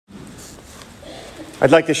I'd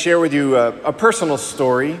like to share with you a personal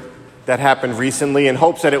story that happened recently in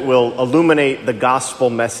hopes that it will illuminate the gospel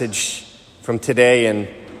message from today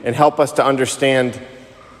and help us to understand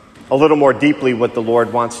a little more deeply what the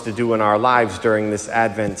Lord wants to do in our lives during this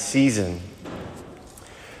Advent season.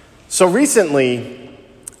 So recently,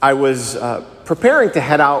 I was preparing to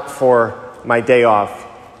head out for my day off.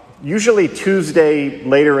 Usually Tuesday,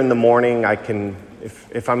 later in the morning,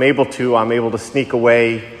 if I'm able to sneak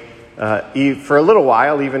away for a little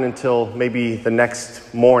while, even until maybe the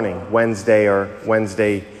next morning,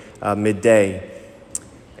 Wednesday midday.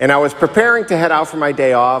 And I was preparing to head out for my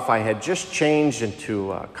day off. I had just changed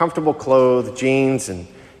into comfortable clothes, jeans and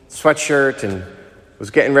sweatshirt, and was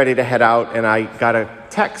getting ready to head out, and I got a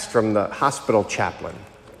text from the hospital chaplain.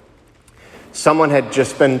 Someone had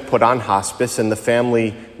just been put on hospice, and the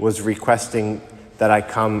family was requesting that I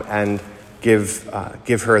come and give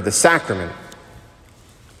her the sacrament.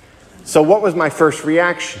 So what was my first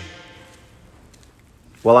reaction?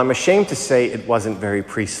 Well, I'm ashamed to say it wasn't very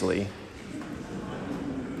priestly.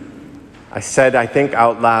 I said, I think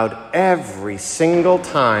out loud, every single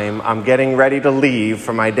time I'm getting ready to leave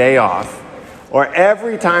for my day off, or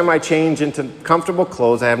every time I change into comfortable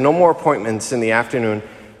clothes, I have no more appointments in the afternoon,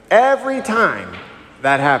 every time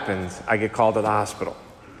that happens, I get called to the hospital.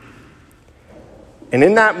 And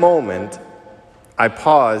in that moment, I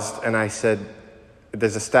paused and I said,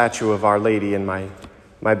 there's a statue of Our Lady in my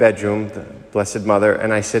bedroom, the Blessed Mother,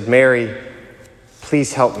 and I said, Mary,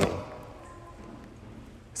 please help me. I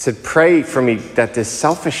said, pray for me that this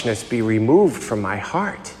selfishness be removed from my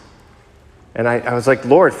heart. And I was like,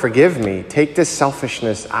 Lord, forgive me. Take this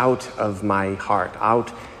selfishness out of my heart,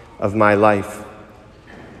 out of my life.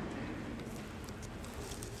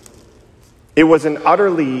 It was an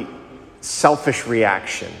utterly selfish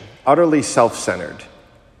reaction, utterly self-centered.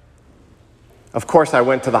 Of course, I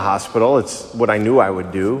went to the hospital. It's what I knew I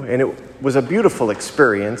would do. And it was a beautiful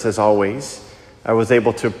experience, as always. I was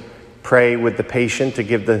able to pray with the patient to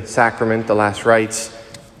give the sacrament, the last rites.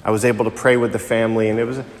 I was able to pray with the family, and it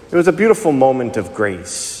was a beautiful moment of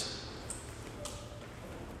grace.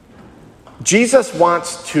 Jesus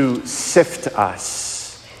wants to sift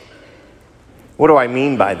us. What do I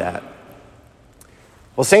mean by that?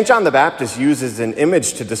 Well, St. John the Baptist uses an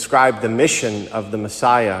image to describe the mission of the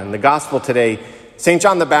Messiah. In the gospel today, St.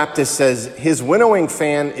 John the Baptist says, his winnowing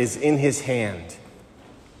fan is in his hand.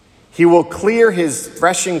 He will clear his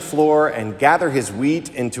threshing floor and gather his wheat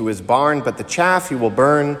into his barn, but the chaff he will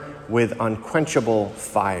burn with unquenchable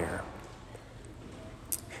fire.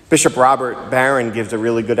 Bishop Robert Barron gives a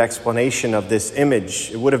really good explanation of this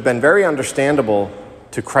image. It would have been very understandable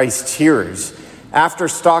to Christ's hearers. After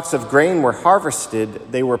stalks of grain were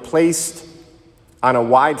harvested, they were placed on a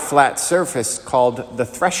wide flat surface called the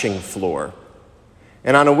threshing floor.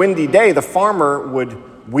 And on a windy day, the farmer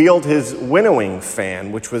would wield his winnowing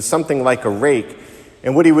fan, which was something like a rake.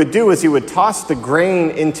 And what he would do is he would toss the grain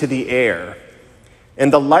into the air.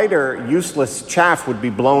 And the lighter, useless chaff would be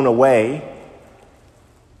blown away.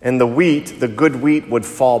 And the wheat, the good wheat, would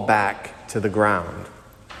fall back to the ground.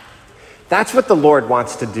 That's what the Lord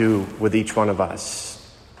wants to do with each one of us.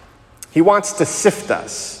 He wants to sift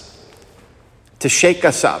us, to shake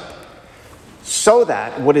us up, so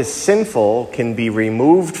that what is sinful can be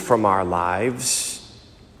removed from our lives,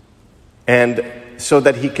 and so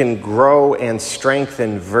that he can grow and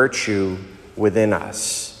strengthen virtue within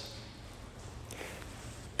us.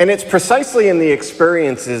 And it's precisely in the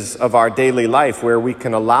experiences of our daily life where we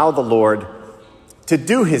can allow the Lord to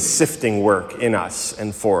do his sifting work in us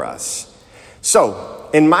and for us. So,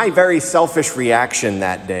 in my very selfish reaction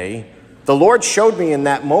that day, the Lord showed me in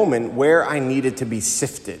that moment where I needed to be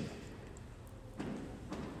sifted.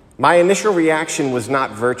 My initial reaction was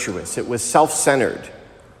not virtuous. It was self-centered.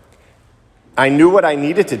 I knew what I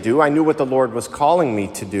needed to do. I knew what the Lord was calling me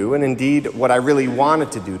to do, and indeed what I really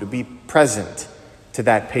wanted to do, to be present to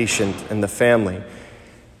that patient and the family.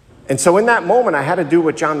 And so in that moment, I had to do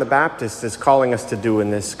what John the Baptist is calling us to do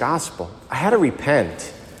in this gospel. I had to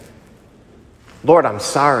repent. Lord, I'm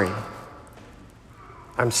sorry.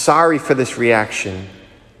 I'm sorry for this reaction.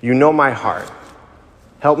 You know my heart.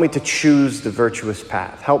 Help me to choose the virtuous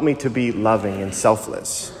path. Help me to be loving and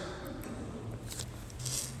selfless.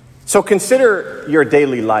 So consider your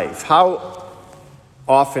daily life. How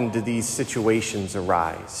often do these situations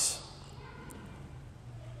arise?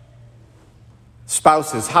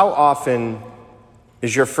 Spouses, how often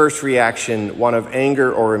is your first reaction one of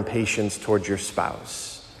anger or impatience towards your spouse?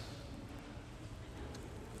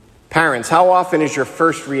 Parents, how often is your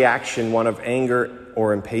first reaction one of anger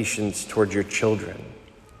or impatience towards your children?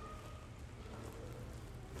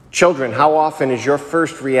 Children, how often is your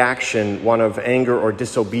first reaction one of anger or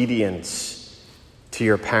disobedience to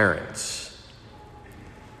your parents?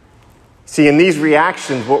 See, in these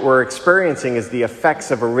reactions, what we're experiencing is the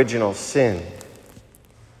effects of original sin.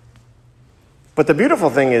 But the beautiful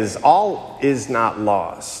thing is, all is not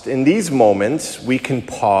lost. In these moments, we can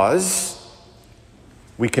pause,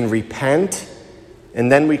 we can repent,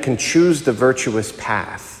 and then we can choose the virtuous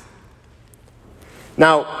path.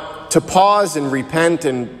 Now, to pause and repent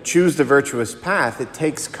and choose the virtuous path, it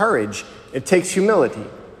takes courage. It takes humility.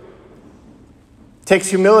 It takes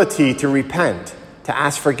humility to repent, to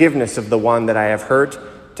ask forgiveness of the one that I have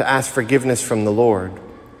hurt, to ask forgiveness from the Lord.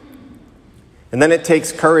 And then it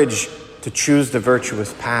takes courage to choose the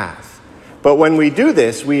virtuous path. But when we do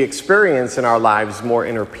this, we experience in our lives more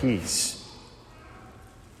inner peace.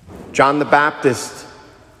 John the Baptist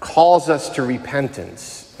calls us to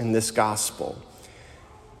repentance in this gospel.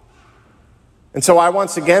 And so I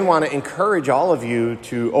once again want to encourage all of you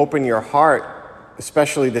to open your heart,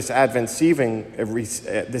 especially this Advent season,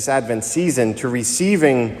 to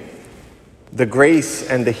receiving the grace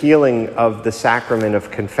and the healing of the sacrament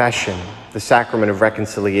of confession, the sacrament of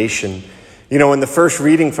reconciliation. You know, in the first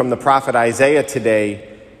reading from the prophet Isaiah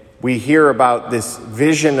today, we hear about this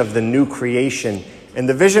vision of the new creation. And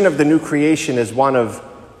the vision of the new creation is one of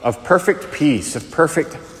perfect peace, of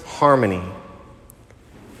perfect harmony.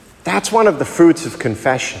 That's one of the fruits of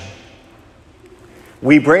confession.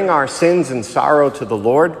 We bring our sins and sorrow to the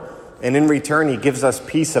Lord, and in return, He gives us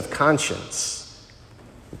peace of conscience,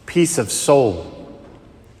 peace of soul.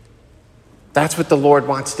 That's what the Lord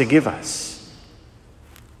wants to give us.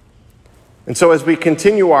 And so as we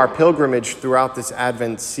continue our pilgrimage throughout this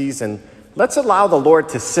Advent season, let's allow the Lord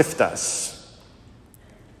to sift us,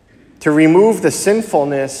 to remove the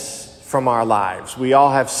sinfulness from our lives. We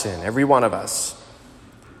all have sin, every one of us.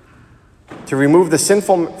 To remove the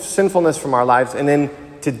sinfulness from our lives, and then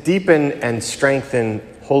to deepen and strengthen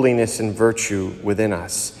holiness and virtue within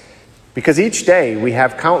us. Because each day we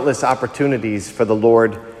have countless opportunities for the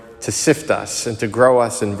Lord to sift us and to grow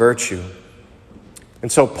us in virtue. And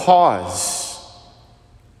so pause,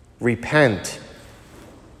 repent,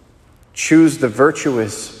 choose the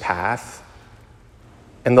virtuous path,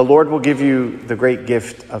 and the Lord will give you the great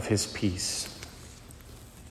gift of His peace.